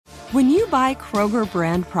When you buy Kroger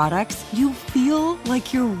brand products, you feel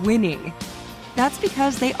like you're winning. That's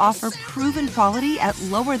because they offer proven quality at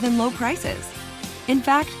lower than low prices. In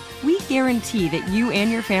fact, we guarantee that you and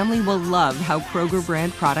your family will love how Kroger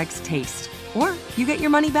brand products taste, or you get your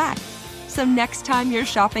money back. So next time you're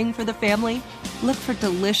shopping for the family, look for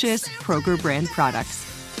delicious Kroger brand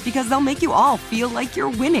products, because they'll make you all feel like you're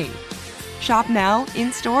winning. Shop now,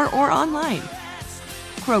 in-store, or online.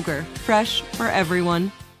 Kroger, fresh for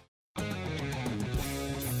everyone.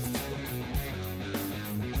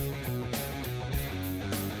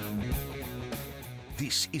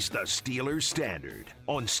 This is the Steelers Standard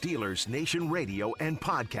on Steelers Nation Radio and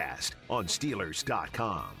podcast on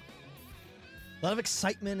Steelers.com. A lot of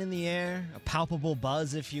excitement in the air, a palpable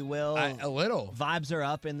buzz, if you will. A little. Vibes are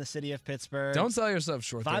up in the city of Pittsburgh. Don't sell yourself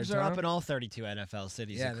short. Vibes are up in all 32 NFL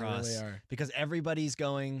cities across. They really are. Because everybody's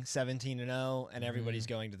going 17-0 and everybody's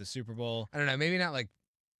going to the Super Bowl. I don't know, maybe not like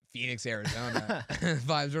Phoenix, Arizona.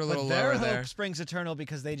 Vibes are a little but their lower hope there. springs eternal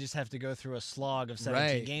because they just have to go through a slog of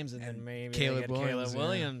 17 games and then maybe Caleb they get Williams, Caleb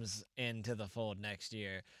Williams into the fold next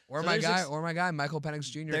year. Or So my there's guy, Michael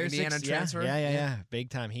Penix Jr., Indiana transfer. Yeah. Big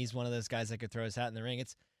time. He's one of those guys that could throw his hat in the ring.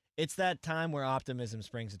 It's that time where optimism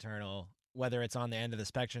springs eternal, whether it's on the end of the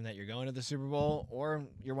spectrum that you're going to the Super Bowl or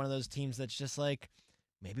you're one of those teams that's just like,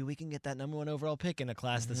 maybe we can get that number 1 overall pick in a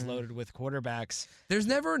class that's loaded with quarterbacks. There's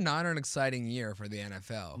never not an exciting year for the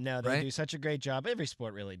NFL. No, they right? do such a great job. Every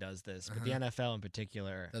sport really does this, but the NFL in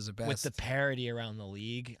particular does it best. with the parity around the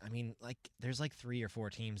league. I mean, like there's like 3 or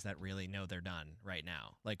 4 teams that really know they're done right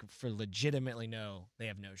now. Like for legitimately know they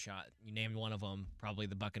have no shot. You named one of them, probably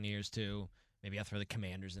the Buccaneers too. Maybe I'll throw the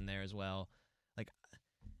Commanders in there as well.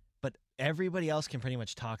 But everybody else can pretty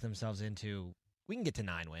much talk themselves into, we can get to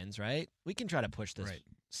 9 wins, right? We can try to push this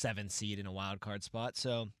 7 seed in a wild card spot.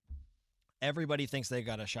 So everybody thinks they've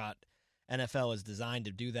got a shot. NFL is designed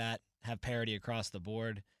to do that, have parity across the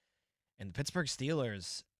board. And the Pittsburgh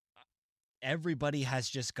Steelers, everybody has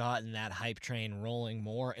just gotten that hype train rolling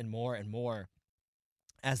more and more and more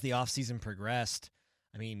as the offseason progressed.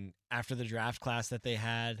 I mean, after the draft class that they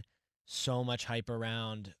had, so much hype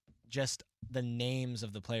around just the names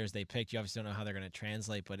of the players they picked. You obviously don't know how they're going to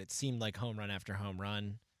translate, but it seemed like home run after home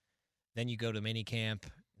run. Then you go to minicamp,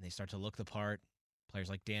 and they start to look the part. Players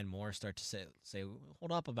like Dan Moore start to say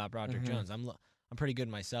hold up about Broderick Jones. I'm pretty good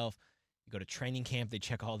myself. You go to training camp, they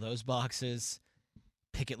check all those boxes.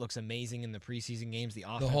 Pickett looks amazing in the preseason games. The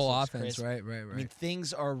whole offense, crisp. right. I mean,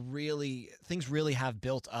 things really have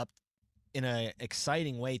built up in an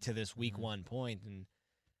exciting way to this week 1 point. And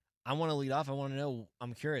I want to lead off. I want to know,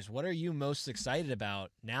 I'm curious, what are you most excited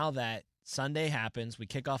about now that Sunday happens? We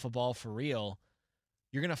kick off a ball for real.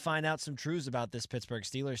 You're going to find out some truths about this Pittsburgh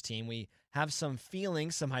Steelers team. We have some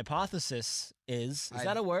feelings, some hypothesis is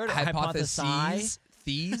that a word? Hypotheses?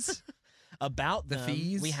 Thees? About the them.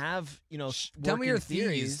 fees? We have, tell me your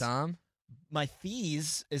theories. thees, Tom. My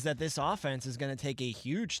thees is that this offense is going to take a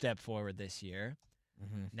huge step forward this year.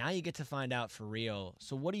 Now you get to find out for real.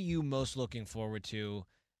 So what are you most looking forward to?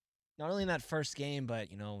 Not only in that first game, but,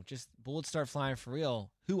 just bullets start flying for real.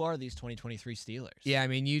 Who are these 2023 Steelers? Yeah, I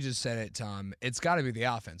mean, you just said it, Tom. It's got to be the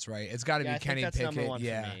offense, right? It's got to be Kenny Pickett. Number 1 for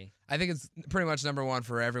me. I think it's pretty much number 1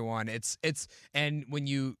 for everyone. And when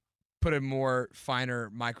you put a more finer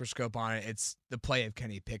microscope on it, it's the play of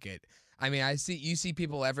Kenny Pickett. I mean, you see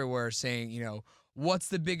people everywhere saying, what's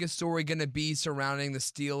the biggest story going to be surrounding the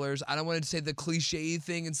Steelers? I don't want to say the cliche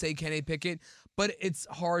thing and say Kenny Pickett, but it's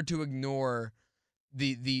hard to ignore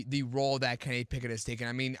the role that Kenny Pickett has taken.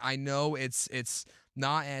 I mean, I know it's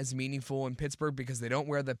not as meaningful in Pittsburgh because they don't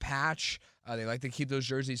wear the patch. They like to keep those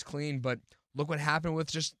jerseys clean, but look what happened with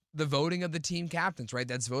just the voting of the team captains, right?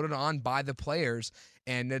 That's voted on by the players,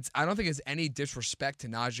 and I don't think it's any disrespect to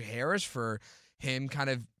Najee Harris for him kind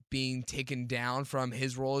of being taken down from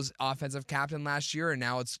his role as offensive captain last year, and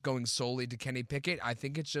now it's going solely to Kenny Pickett. I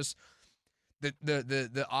think it's just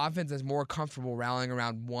the offense is more comfortable rallying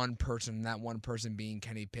around one person, and that one person being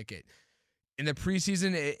Kenny Pickett. In the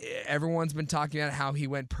preseason, everyone's been talking about how he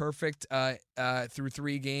went perfect through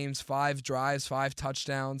 3 games, 5 drives, 5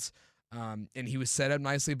 touchdowns, and he was set up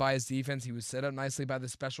nicely by his defense. He was set up nicely by the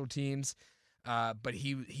special teams, but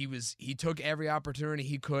he took every opportunity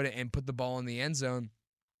he could and put the ball in the end zone.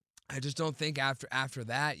 I just don't think after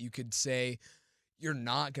that you could say you're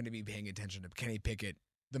not going to be paying attention to Kenny Pickett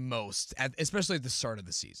the most, especially at the start of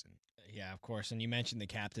the season. Yeah, of course. And you mentioned the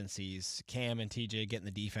captaincies. Cam and TJ getting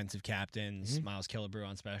the defensive captains. Miles Killebrew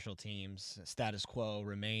on special teams. Status quo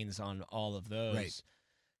remains on all of those. Right.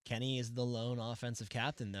 Kenny is the lone offensive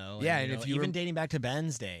captain, though. Yeah, and and if you even dating back to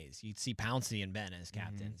Ben's days, you'd see Pouncey and Ben as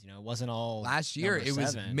captains. It wasn't all last year. number It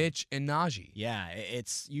was 7. Mitch and Najee. Yeah,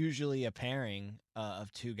 it's usually a pairing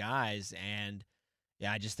of 2 guys, and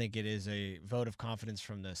yeah, I just think it is a vote of confidence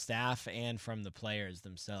from the staff and from the players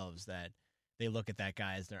themselves that they look at that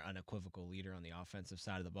guy as their unequivocal leader on the offensive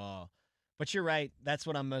side of the ball. But you're right. That's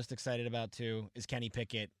what I'm most excited about, too, is Kenny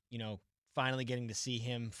Pickett, finally getting to see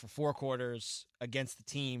him for 4 quarters against the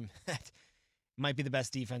team that might be the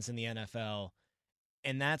best defense in the NFL.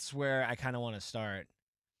 And that's where I kind of want to start.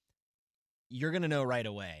 You're going to know right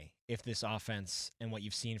away if this offense and what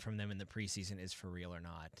you've seen from them in the preseason is for real or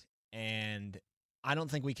not. And I don't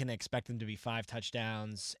think we can expect them to be 5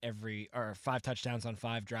 touchdowns or 5 touchdowns on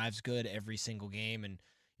 5 drives good every single game. And,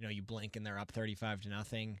 you blink and they're up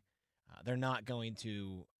 35-0. They're not going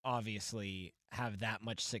to obviously have that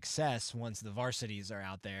much success once the varsities are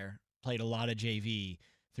out there. Played a lot of JV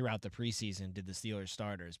throughout the preseason, did the Steelers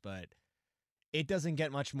starters, but it doesn't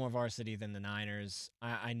get much more varsity than the Niners.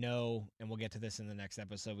 I know, and we'll get to this in the next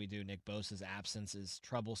episode we do, Nick Bosa's absence is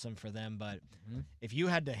troublesome for them, but if you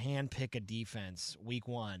had to handpick a defense week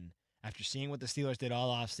 1 after seeing what the Steelers did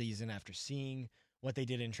all offseason, after seeing what they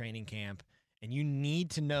did in training camp, and you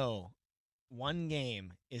need to know one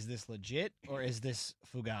game, is this legit or is this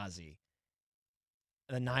Fugazi?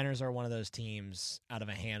 The Niners are one of those teams out of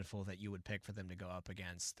a handful that you would pick for them to go up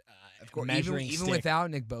against. Of course, even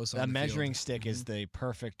without Nick Bosa on the measuring field. stick is the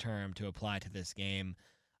perfect term to apply to this game.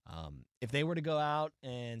 If they were to go out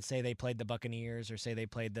and say they played the Buccaneers or say they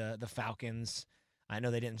played the Falcons, I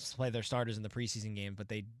know they didn't play their starters in the preseason game, but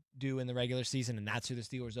they do in the regular season, and that's who the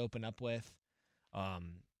Steelers open up with.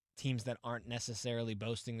 Teams that aren't necessarily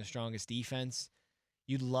boasting the strongest defense.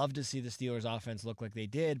 You'd love to see the Steelers offense look like they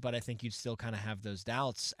did, but I think you'd still kind of have those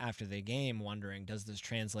doubts after the game, wondering, does this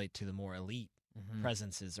translate to the more elite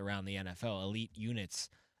presences around the NFL, elite units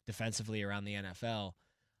defensively around the NFL?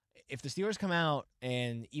 If the Steelers come out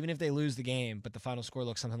and even if they lose the game, but the final score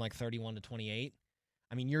looks something like 31-28,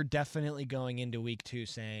 I mean, you're definitely going into week 2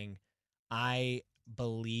 saying, I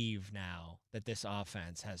believe now that this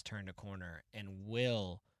offense has turned a corner and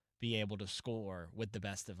will be able to score with the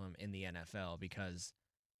best of them in the NFL, because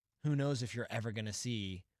who knows if you're ever going to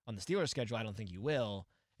see on the Steelers schedule. I don't think you will.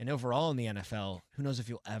 And overall in the NFL, who knows if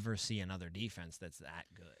you'll ever see another defense that's that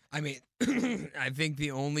good. I mean, I think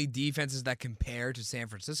the only defenses that compare to San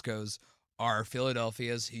Francisco's are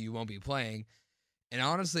Philadelphia's, who you won't be playing. And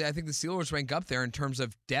honestly, I think the Steelers rank up there in terms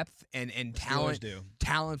of depth and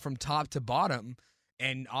talent from top to bottom.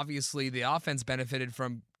 And obviously the offense benefited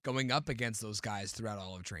from going up against those guys throughout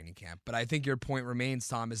all of training camp. But I think your point remains,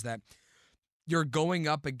 Tom, is that you're going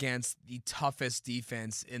up against the toughest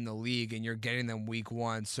defense in the league and you're getting them week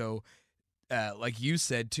 1. So like you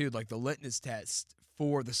said, too, like the litmus test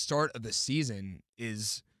for the start of the season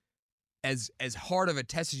is as hard of a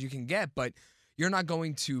test as you can get, but you're not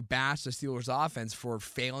going to bash the Steelers offense for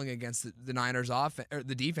failing against the Niners offense or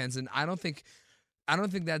the defense. And I don't think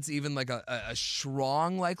that's even like a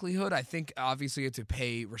strong likelihood. I think obviously you have to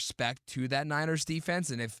pay respect to that Niners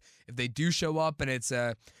defense. And if they do show up and it's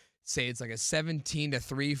like a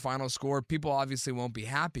 17-3 final score, people obviously won't be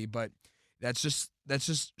happy, but that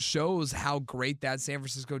just shows how great that San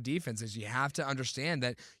Francisco defense is. You have to understand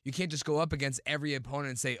that you can't just go up against every opponent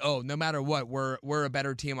and say, oh, no matter what, we're a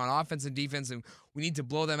better team on offense and defense and we need to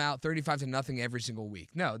blow them out 35-0 every single week.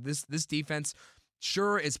 No, this defense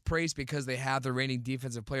sure is praised because they have the reigning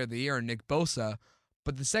defensive player of the year in Nick Bosa,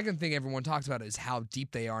 but the second thing everyone talks about is how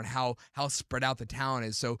deep they are and how spread out the talent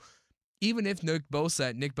is. So even if Nick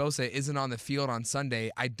Bosa isn't on the field on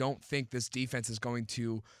Sunday, I don't think this defense is going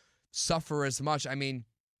to suffer as much. I mean,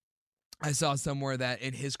 I saw somewhere that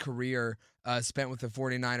in his career spent with the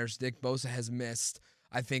 49ers, Nick Bosa has missed,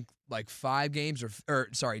 I think, like 5 games or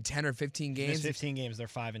 10 or 15 games. 15 games, they're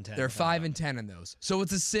 5-10. They're 5-10 in those. So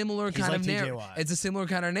it's a similar kind of narrative. It's a similar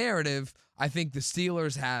kind of narrative. I think the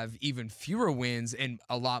Steelers have even fewer wins and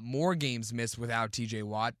a lot more games missed without TJ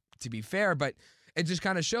Watt, to be fair, but it just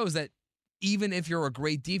kind of shows that even if you're a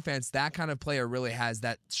great defense, that kind of player really has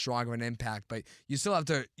that strong of an impact. But you still have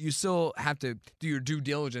to do your due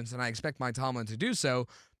diligence, and I expect Mike Tomlin to do so.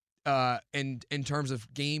 In terms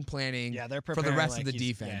of game planning, for the rest of the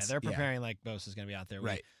defense. Yeah, they're preparing like Bosa's going to be out there.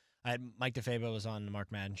 Right. Mike DeFabo was on the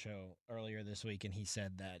Mark Madden show earlier this week, and he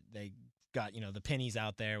said that they got the pennies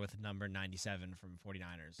out there with number 97 from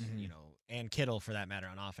 49ers, and Kittle for that matter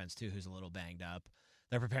on offense too, who's a little banged up.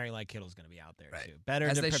 They're preparing like Kittle's going to be out there too. Better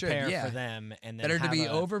as to prepare for them, and then better to be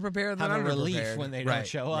over prepared than under relief prepared when they don't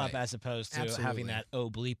show up, right. as opposed to Absolutely. having that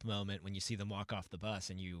bleep moment when you see them walk off the bus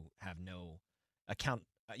and you have no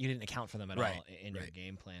you didn't account for them at Right, all in your right.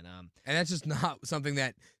 game plan. And that's just not something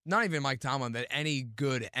that, not even Mike Tomlin, that any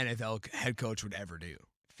good NFL head coach would ever do.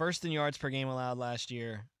 First in yards per game allowed last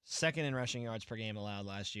year, second in rushing yards per game allowed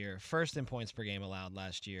last year, first in points per game allowed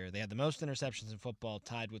last year. They had the most interceptions in football,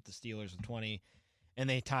 tied with the Steelers with 20, and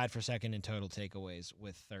they tied for second in total takeaways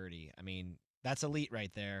with 30. I mean, that's elite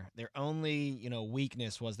right there. Their only,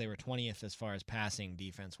 weakness was they were 20th as far as passing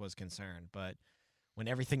defense was concerned, but when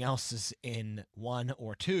everything else is in 1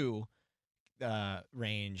 or 2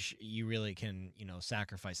 range, you really can,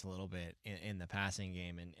 sacrifice a little bit in the passing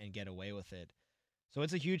game and get away with it. So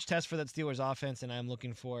it's a huge test for that Steelers offense, and I'm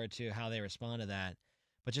looking forward to how they respond to that.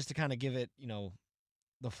 But just to kind of give it,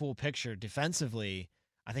 the full picture defensively,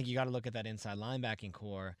 I think you got to look at that inside linebacking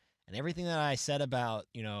core and everything that I said about,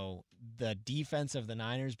 the defense of the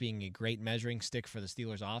Niners being a great measuring stick for the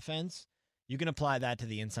Steelers offense. You can apply that to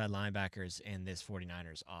the inside linebackers in this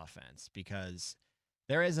 49ers offense, because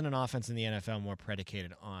there isn't an offense in the NFL more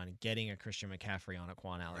predicated on getting a Christian McCaffrey on a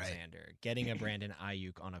Quan Alexander, getting a Brandon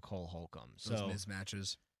Ayuk on a Cole Holcomb. So Those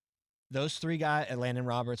mismatches. those 3 guys, Landon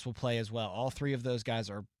Roberts will play as well. All 3 of those guys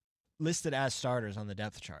are listed as starters on the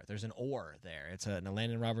depth chart. There's an or there. It's a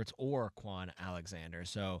Landon Roberts or Quan Alexander.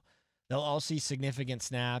 So they'll all see significant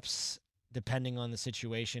snaps depending on the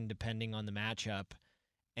situation, depending on the matchup.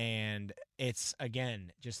 And it's,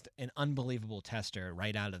 again, just an unbelievable tester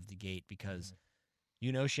right out of the gate, because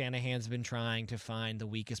Shanahan's been trying to find the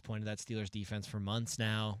weakest point of that Steelers defense for months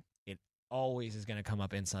now. It always is going to come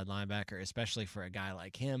up inside linebacker, especially for a guy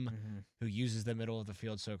like him who uses the middle of the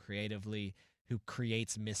field so creatively, who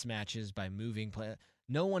creates mismatches by moving play.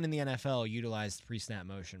 No one in the NFL utilized pre-snap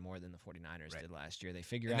motion more than the 49ers did last year. They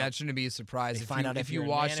figure out, that shouldn't be a surprise. They find out if you you're in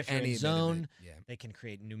watch man, if you're any in zone, yeah. they can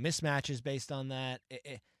create new mismatches based on that.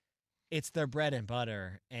 It's their bread and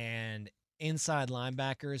butter, and inside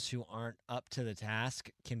linebackers who aren't up to the task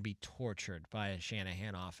can be tortured by a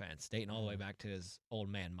Shanahan offense, dating all the way back to his old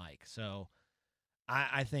man Mike. So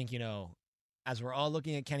I think, as we're all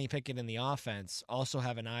looking at Kenny Pickett in the offense, also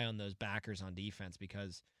have an eye on those backers on defense,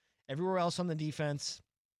 because everywhere else on the defense,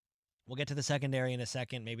 we'll get to the secondary in a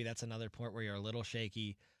second. Maybe that's another point where you're a little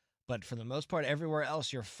shaky. But for the most part, everywhere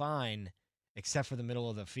else you're fine, except for the middle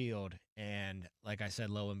of the field. And like I said,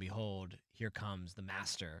 lo and behold, here comes the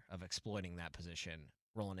master of exploiting that position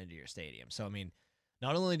rolling into your stadium. So, I mean,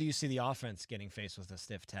 not only do you see the offense getting faced with a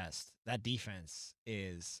stiff test, that defense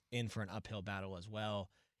is in for an uphill battle as well.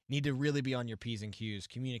 Need to really be on your P's and Q's.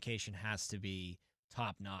 Communication has to be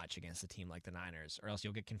top notch against a team like the Niners, or else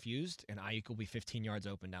you'll get confused and Ayuk will be 15 yards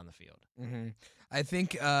open down the field. I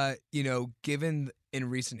think, given in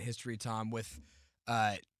recent history, Tom, with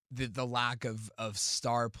the lack of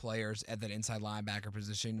star players at that inside linebacker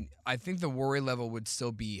position, I think the worry level would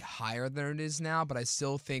still be higher than it is now, but I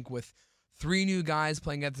still think with 3 new guys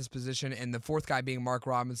playing at this position, and the 4th guy being Mark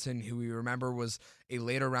Robinson, who we remember was a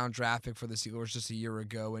later round draft pick for the Steelers just a year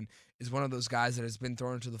ago, and is one of those guys that has been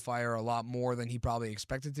thrown into the fire a lot more than he probably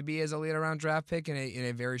expected to be as a later round draft pick in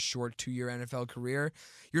a very short 2-year NFL career.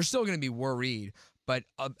 You're still going to be worried, but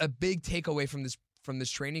a big takeaway from this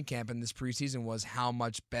training camp and this preseason was how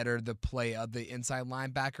much better the play of the inside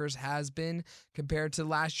linebackers has been compared to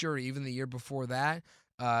last year or even the year before that.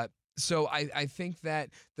 So I think that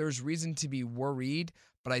there's reason to be worried,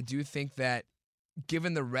 but I do think that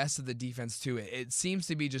given the rest of the defense too, it seems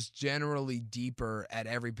to be just generally deeper at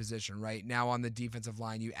every position. Right now on the defensive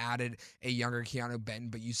line, you added a younger Keanu Benton,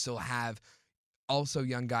 but you still have also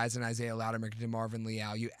young guys in Isaiah Loudermilk and DeMarvin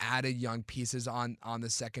Leal. You added young pieces on the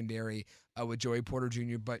secondary with Joey Porter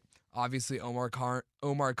Jr., but obviously Omar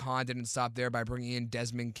Khan didn't stop there by bringing in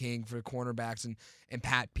Desmond King for cornerbacks and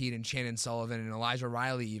Pat Pete and Shannon Sullivan and Elijah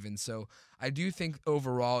Riley even. So I do think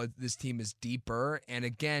overall this team is deeper. And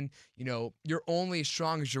again, you're only as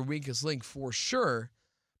strong as your weakest link for sure.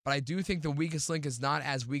 But I do think the weakest link is not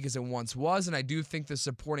as weak as it once was, and I do think the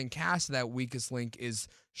supporting cast of that weakest link is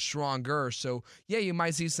stronger. So, yeah, you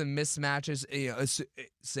might see some mismatches.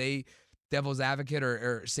 Say, devil's advocate,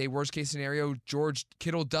 or say worst case scenario, George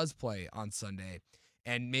Kittle does play on Sunday,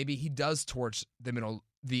 and maybe he does torch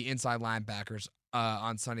the inside linebackers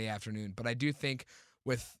on Sunday afternoon. But I do think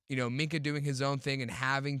with Minka doing his own thing and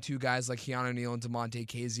having 2 guys like Keanu Neal and Damontae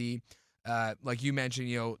Kazee, like you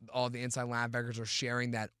mentioned, all the inside linebackers are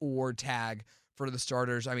sharing that or tag for the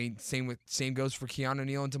starters. I mean, same goes for Keanu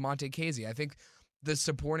Neal and Damontae Kazee. I think the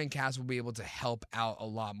supporting cast will be able to help out a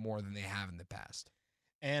lot more than they have in the past.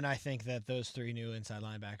 And I think that those 3 new inside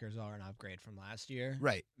linebackers are an upgrade from last year.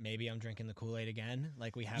 Right. Maybe I'm drinking the Kool-Aid again,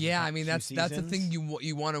 like we have. Yeah, I mean that's the thing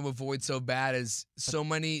you want to avoid so bad is so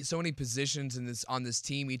many positions on this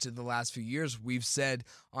team each of the last few years. We've said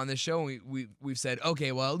on the show we've said,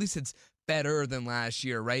 okay, well at least it's better than last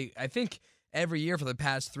year, right? I think every year for the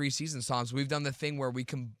past 3 seasons, Toms, we've done the thing where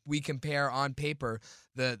we compare on paper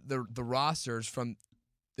the rosters from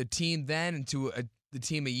the team then to the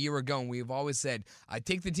team a year ago, and we've always said, I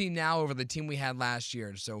take the team now over the team we had last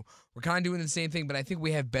year. So we're kind of doing the same thing, but I think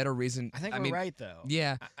we have better reason. I think we're right, though.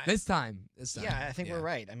 Yeah, this time. Yeah, I think we're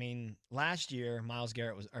right. I mean, last year, Miles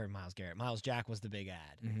Jack was the big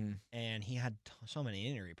ad, and he had so many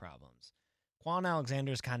injury problems. Quan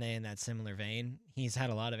Alexander's kind of in that similar vein. He's had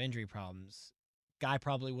a lot of injury problems. Guy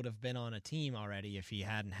probably would have been on a team already if he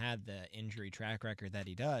hadn't had the injury track record that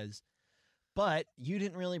he does. But you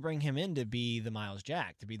didn't really bring him in to be the Miles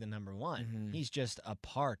Jack, to be the number one. He's just a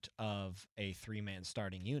part of a 3-man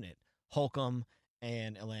starting unit. Holcomb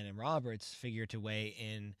and Elandon Roberts figure to weigh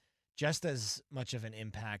in just as much of an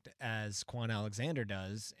impact as Quan Alexander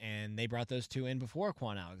does, and they brought those 2 in before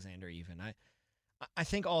Quan Alexander even. I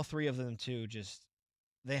think all 3 of them too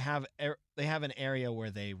they have an area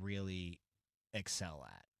where they really excel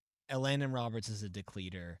at. Elandon Roberts is a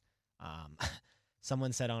depleter.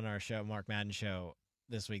 Someone said on our show, Mark Madden show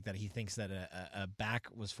this week, that he thinks that a back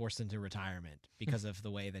was forced into retirement because of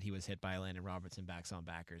the way that he was hit by Elandon Roberts and backs on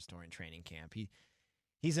backers during training camp.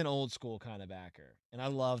 He's an old school kind of backer, and I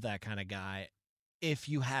love that kind of guy. If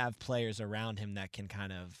you have players around him that can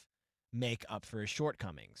kind of make up for his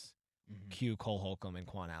shortcomings, cue Cole Holcomb and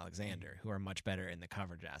Quan Alexander, who are much better in the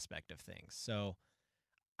coverage aspect of things. So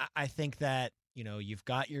I think that, you've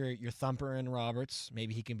got your thumper in Roberts.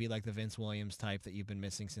 Maybe he can be like the Vince Williams type that you've been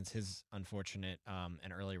missing since his unfortunate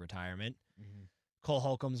and early retirement. Cole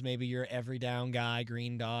Holcomb's maybe your every down guy,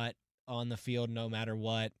 green dot on the field no matter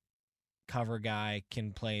what. Cover guy,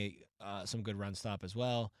 can play some good run stop as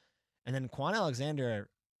well. And then Quan Alexander,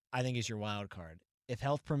 I think, is your wild card. If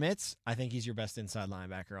health permits, I think he's your best inside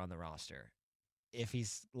linebacker on the roster. If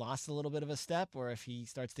he's lost a little bit of a step or if he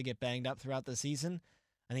starts to get banged up throughout the season,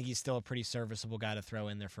 I think he's still a pretty serviceable guy to throw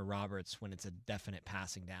in there for Roberts when it's a definite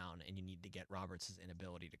passing down and you need to get Roberts'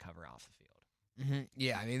 inability to cover off the field.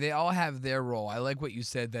 Yeah, I mean, they all have their role. I like what you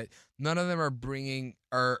said, that none of them are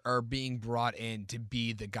being brought in to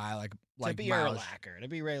be the guy like to be Miles. Urlacher, to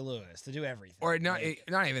be Ray Lewis, to do everything. Or not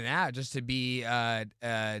even that, just to be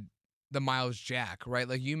the Miles Jack, right?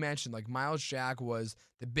 Like you mentioned, like Miles Jack was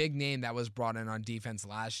the big name that was brought in on defense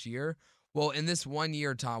last year. Well, in this 1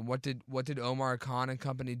 year, Tom, what did Omar Khan and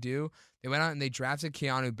company do? They went out and they drafted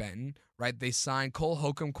Keanu Benton, right? They signed Cole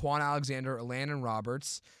Holcomb, Quan Alexander, Elandon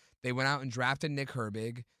Roberts. They went out and drafted Nick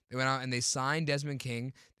Herbig. They went out and they signed Desmond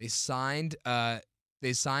King. They signed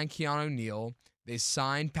Keanu Neal. They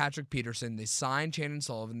signed Patrick Peterson. They signed Chandon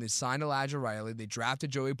Sullivan. They signed Elijah Riley. They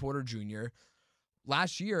drafted Joey Porter Jr.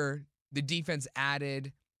 Last year, the defense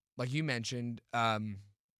added, like you mentioned,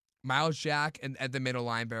 Miles Jack at the middle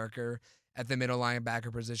linebacker,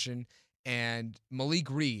 position, and Malik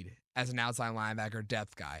Reed as an outside linebacker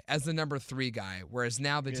depth guy, as the number 3 guy, whereas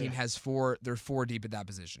now the team has 4, they're 4 deep at that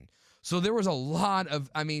position. So there was a lot of,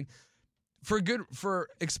 I mean, for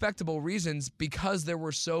expectable reasons, because there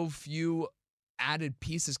were so few added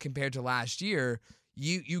pieces compared to last year,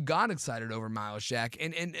 you got excited over Miles Jack,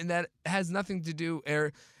 and that has nothing to do,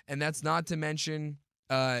 and that's not to mention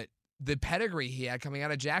the pedigree he had coming out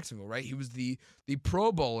of Jacksonville, right? He was the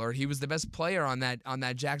Pro Bowler. He was the best player on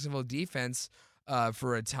that Jacksonville defense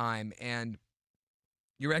for a time, and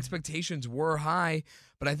your expectations were high,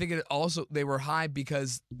 but I think they were high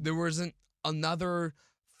because there wasn't another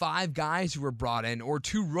 5 guys who were brought in, or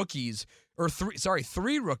 2 rookies, or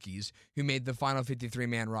 3 rookies who made the final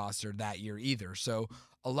 53-man roster that year either. So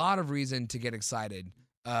a lot of reason to get excited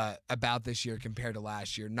about this year compared to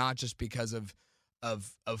last year, not just because of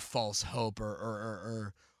false hope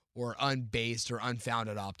or unbased or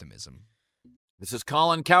unfounded optimism. This is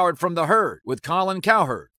Colin Cowherd from The Herd with Colin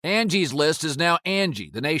Cowherd. Angie's List is now Angie,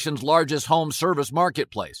 the nation's largest home service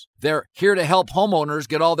marketplace. They're here to help homeowners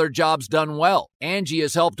get all their jobs done well. Angie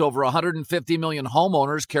has helped over 150 million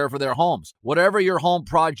homeowners care for their homes. Whatever your home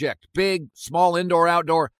project, big, small, indoor,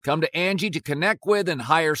 outdoor, come to Angie to connect with and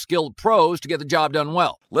hire skilled pros to get the job done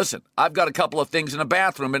well. Listen, I've got a couple of things in a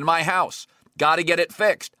bathroom in my house. Got to get it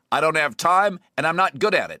fixed. I don't have time, and I'm not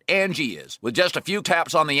good at it. Angie is. With just a few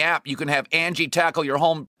taps on the app, you can have Angie tackle your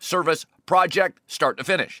home service project start to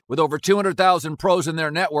finish. With over 200,000 pros in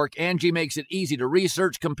their network, Angie makes it easy to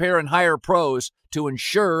research, compare, and hire pros to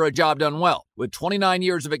ensure a job done well. With 29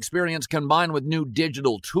 years of experience combined with new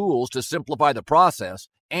digital tools to simplify the process,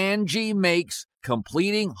 Angie makes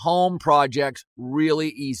completing home projects really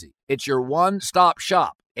easy. It's your one-stop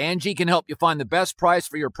shop. Angie can help you find the best price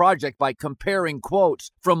for your project by comparing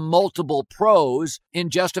quotes from multiple pros in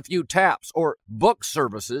just a few taps, or book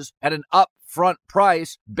services at an upfront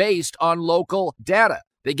price based on local data.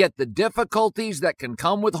 They get the difficulties that can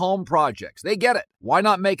come with home projects. They get it. Why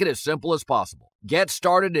not make it as simple as possible? Get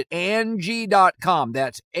started at Angie.com.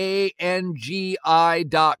 That's ANGI.com,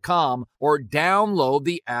 or download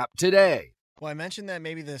the app today. Well, I mentioned that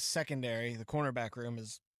maybe the secondary, the cornerback room,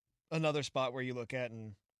 is another spot where you look at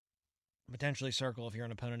and potentially circle if you're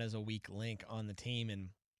an opponent as a weak link on the team. And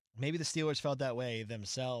maybe the Steelers felt that way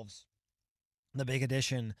themselves. The big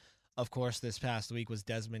addition, of course, this past week was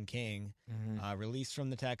Desmond King, released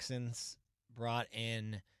from the Texans, brought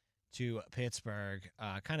in to Pittsburgh,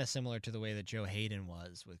 kind of similar to the way that Joe Hayden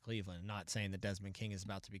was with Cleveland. Not saying that Desmond King is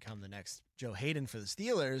about to become the next Joe Hayden for the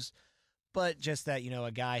Steelers, but just that,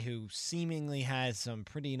 a guy who seemingly has some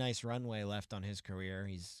pretty nice runway left on his career.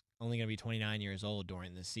 He's only going to be 29 years old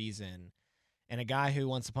during the season. And a guy who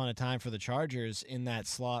once upon a time for the Chargers in that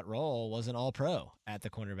slot role was an all-pro at the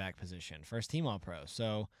cornerback position, first-team all-pro.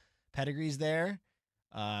 So pedigree's there,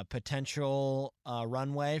 potential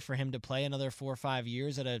runway for him to play another 4 or 5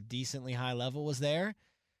 years at a decently high level was there.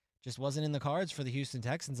 Just wasn't in the cards for the Houston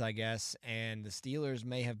Texans, I guess. And the Steelers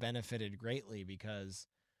may have benefited greatly because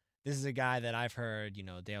this is a guy that I've heard,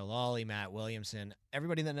 Dale Lawley, Matt Williamson,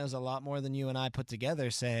 everybody that knows a lot more than you and I put together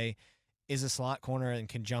say is a slot corner and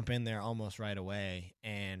can jump in there almost right away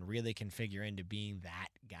and really can figure into being that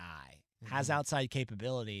guy. Has outside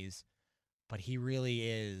capabilities, but he really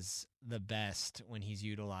is the best when he's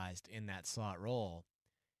utilized in that slot role.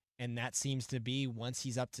 And that seems to be, once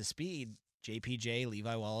he's up to speed, JPJ,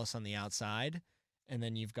 Levi Wallace on the outside, and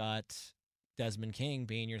then you've got Desmond King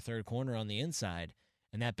being your third corner on the inside.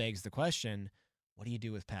 And that begs the question, what do you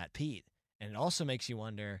do with Pat Pete? And it also makes you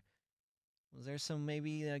wonder, was there some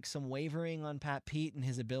wavering on Pat Pete and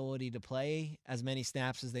his ability to play as many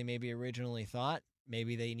snaps as they maybe originally thought?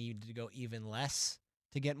 Maybe they needed to go even less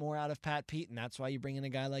to get more out of Pat Pete, and that's why you bring in a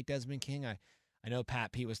guy like Desmond King. I know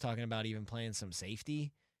Pat Pete was talking about even playing some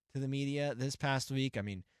safety to the media this past week. I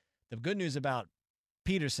mean, the good news about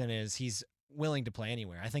Peterson is he's willing to play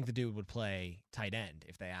anywhere. I think the dude would play tight end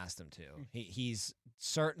if they asked him to. He's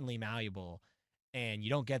certainly malleable, and you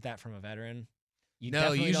don't get that from a veteran.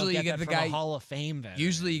 Usually you get the guy, a Hall of Fame veteran.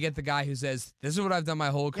 Usually you get the guy who says, "This is what I've done my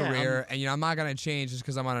whole career, and I'm not going to change just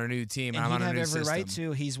because I'm on a new team and I'm on a new system." And he'd have every right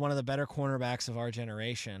to. He's one of the better cornerbacks of our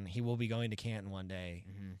generation. He will be going to Canton one day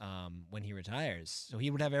when he retires, so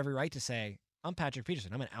he would have every right to say, "I'm Patrick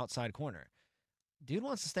Peterson. I'm an outside corner." Dude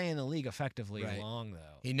wants to stay in the league effectively long,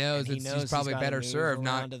 though. He knows he's probably better served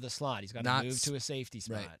not to the slot. He's got to move to a safety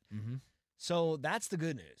spot. Right. So that's the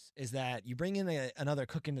good news, is that you bring in another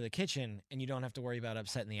cook into the kitchen, and you don't have to worry about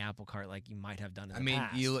upsetting the apple cart like you might have done in the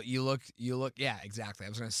past. You look. Yeah, exactly. I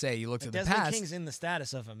was going to say, you look at the Desmond past. King's in the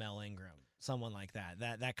status of a Mel Ingram, someone like that.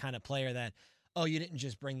 That kind of player that, you didn't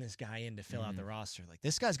just bring this guy in to fill out the roster. Like,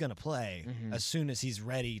 this guy's going to play as soon as he's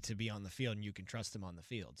ready to be on the field, and you can trust him on the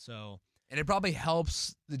field. So, and it probably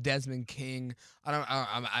helps the Desmond King.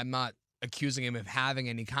 I'm not accusing him of having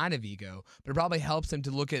any kind of ego, but it probably helps him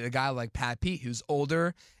to look at a guy like Pat Pete, who's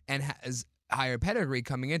older and has higher pedigree,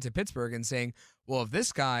 coming into Pittsburgh and saying, well, if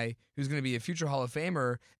this guy who's going to be a future Hall of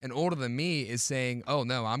Famer and older than me is saying, oh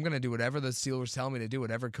no, I'm going to do whatever the Steelers tell me to do,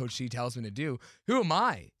 whatever Coach C tells me to do, who am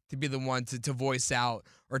I to be the one to voice out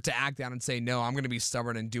or to act out and say, no, I'm going to be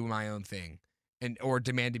stubborn and do my own thing, or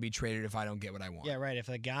demand to be traded if I don't get what I want. Yeah, right. If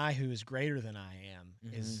a guy who is greater than I am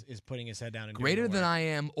is putting his head down and greater than I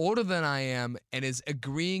am, older than I am, and is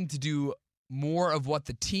agreeing to do more of what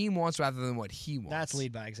the team wants rather than what he wants. That's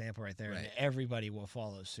lead by example right there. Right. And everybody will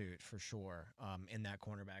follow suit for sure in that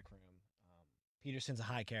cornerback room. Peterson's a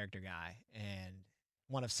high character guy and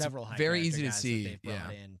one of several high very character easy to guys see. that they've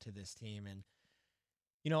brought into this team. And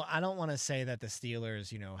I don't want to say that the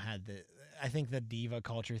Steelers, had I think the diva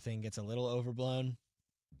culture thing gets a little overblown.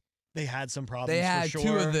 They had some problems. They had for sure,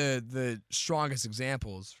 two of the strongest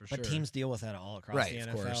examples for sure. But teams deal with that all across the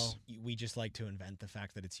NFL. Of course. We just like to invent the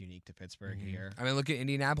fact that it's unique to Pittsburgh here. I mean, look at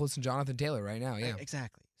Indianapolis and Jonathan Taylor right now. Yeah,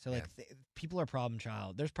 exactly. So people are problem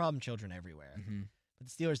child. There's problem children everywhere. But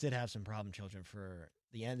the Steelers did have some problem children for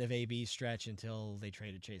the end of AB's stretch until they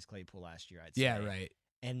traded Chase Claypool last year. I'd say. Yeah, right.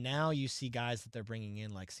 And now you see guys that they're bringing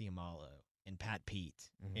in like Ciamalo and Pat Pete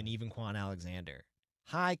and even Quan Alexander.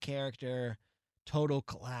 High character, total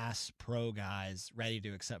class pro guys ready to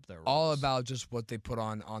accept their roles. All about just what they put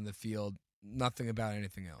on the field, nothing about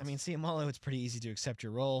anything else. I mean, Ciamalo, it's pretty easy to accept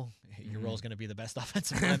your role. Your role is going to be the best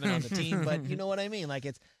offensive lineman on the team, but you know what I mean? Like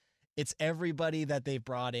it's everybody that they've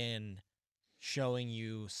brought in showing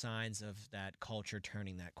you signs of that culture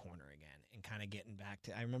turning that corner again and kind of getting back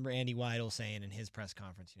to. I remember Andy Weidel saying in his press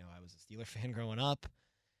conference, I was a Steeler fan growing up.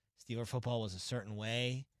 Steeler football was a certain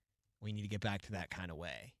way. We need to get back to that kind of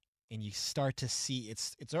way. And you start to see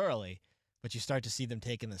it's early, but you start to see them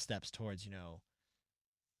taking the steps towards,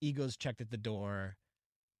 egos checked at the door.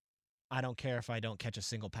 I don't care if I don't catch a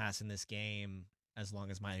single pass in this game as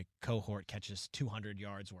long as my cohort catches 200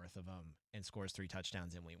 yards worth of them and scores 3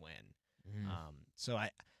 touchdowns and we win. So I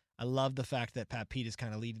love the fact that Pat Pete is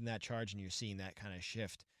kind of leading that charge and you're seeing that kind of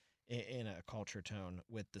shift in a culture tone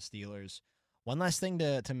with the Steelers. One last thing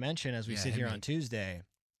to mention as we sit here on Tuesday,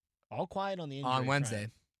 all quiet on the injury on Wednesday.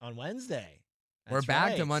 front. On Wednesday. We're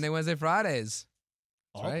back to Monday, Wednesday, Fridays.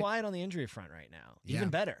 All quiet on the injury front right now. Yeah. Even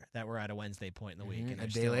better that we're at a Wednesday point in the week. And a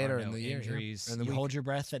day later in the year. Injuries. In the you week. hold your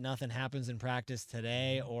breath that nothing happens in practice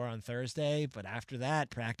today or on Thursday, but after that,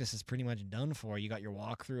 practice is pretty much done for. You got your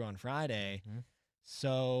walkthrough on Friday.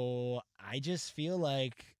 So I just feel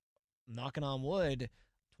like, knocking on wood,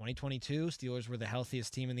 2022, Steelers were the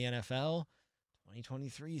healthiest team in the NFL.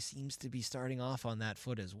 2023 seems to be starting off on that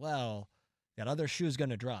foot as well. That other shoe is going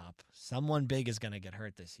to drop. Someone big is going to get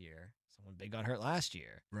hurt this year. Someone big got hurt last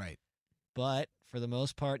year. Right. But for the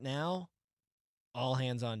most part now, all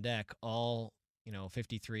hands on deck, all,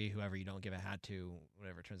 53, whoever you don't give a hat to,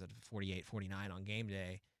 whatever it turns out to 48, 49 on game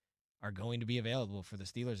day, are going to be available for the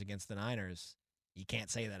Steelers against the Niners. You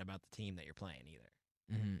can't say that about the team that you're playing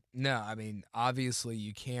either. No, I mean, obviously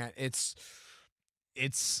you can't. It's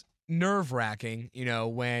nerve-wracking,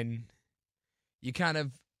 when you kind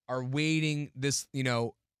of are waiting this,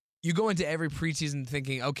 you go into every preseason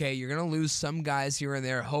thinking, okay, you're going to lose some guys here and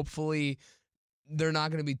there. Hopefully they're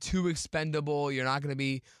not going to be too expendable. You're not going to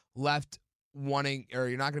be left wanting, or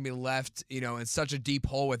you're not going to be left, in such a deep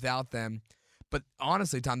hole without them. But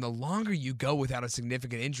honestly, Tom, the longer you go without a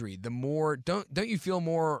significant injury, the more, don't you feel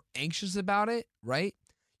more anxious about it, right?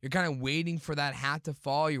 You're kind of waiting for that hat to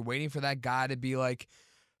fall. You're waiting for that guy to be like,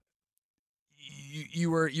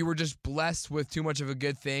 you were just blessed with too much of a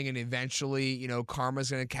good thing, and eventually,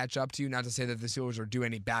 karma's going to catch up to you. Not to say that the Steelers are doing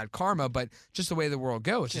any bad karma, but just the way the world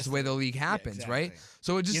goes, just the way the league happens, exactly. right?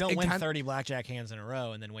 So you don't win 30 blackjack hands in a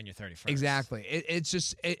row and then win your 31st. Exactly. It's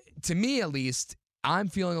just, to me at least, I'm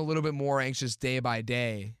feeling a little bit more anxious day by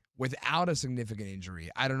day without a significant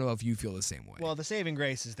injury. I don't know if you feel the same way. Well, the saving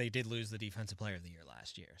grace is they did lose the Defensive Player of the Year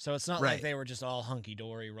last year. So it's not like they were just all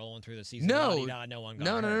hunky-dory rolling through the season. No. No one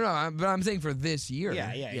got hurt. No. But I'm saying for this year.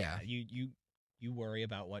 Yeah. You worry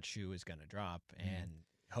about what shoe is going to drop, and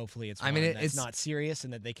hopefully it's it's not serious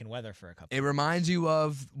and that they can weather for a couple. It reminds you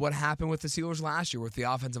of what happened with the Steelers last year with the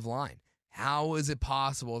offensive line. How is it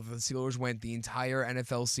possible that the Steelers went the entire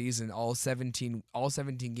NFL season, all 17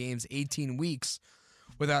 games, 18 weeks,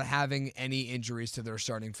 without having any injuries to their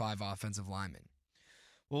starting 5 offensive linemen?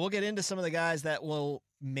 Well, we'll get into some of the guys that will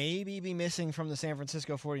maybe be missing from the San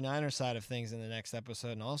Francisco 49ers side of things in the next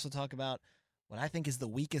episode, and also talk about what I think is the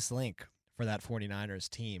weakest link for that 49ers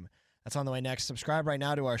team. That's on the way next. Subscribe right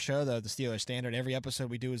now to our show, though, the Steelers Standard. Every episode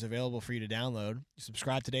we do is available for you to download. You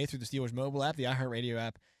subscribe today through the Steelers mobile app, the iHeartRadio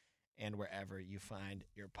app, and wherever you find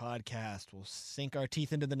your podcast. We'll sink our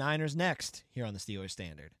teeth into the Niners next here on the Steelers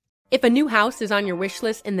Standard. If a new house is on your wish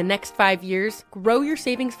list in the next 5 years, grow your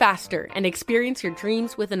savings faster and experience your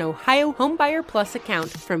dreams with an Ohio Homebuyer Plus account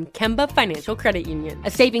from Kemba Financial Credit Union. A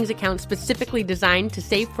savings account specifically designed to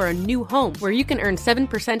save for a new home, where you can earn 7%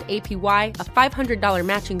 APY, a $500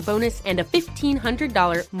 matching bonus, and a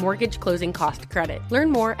 $1,500 mortgage closing cost credit. Learn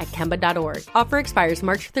more at Kemba.org. Offer expires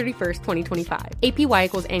March 31st, 2025. APY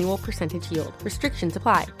equals annual percentage yield. Restrictions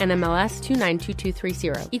apply. NMLS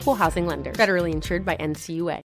 292230. Equal housing lender. Federally insured by NCUA.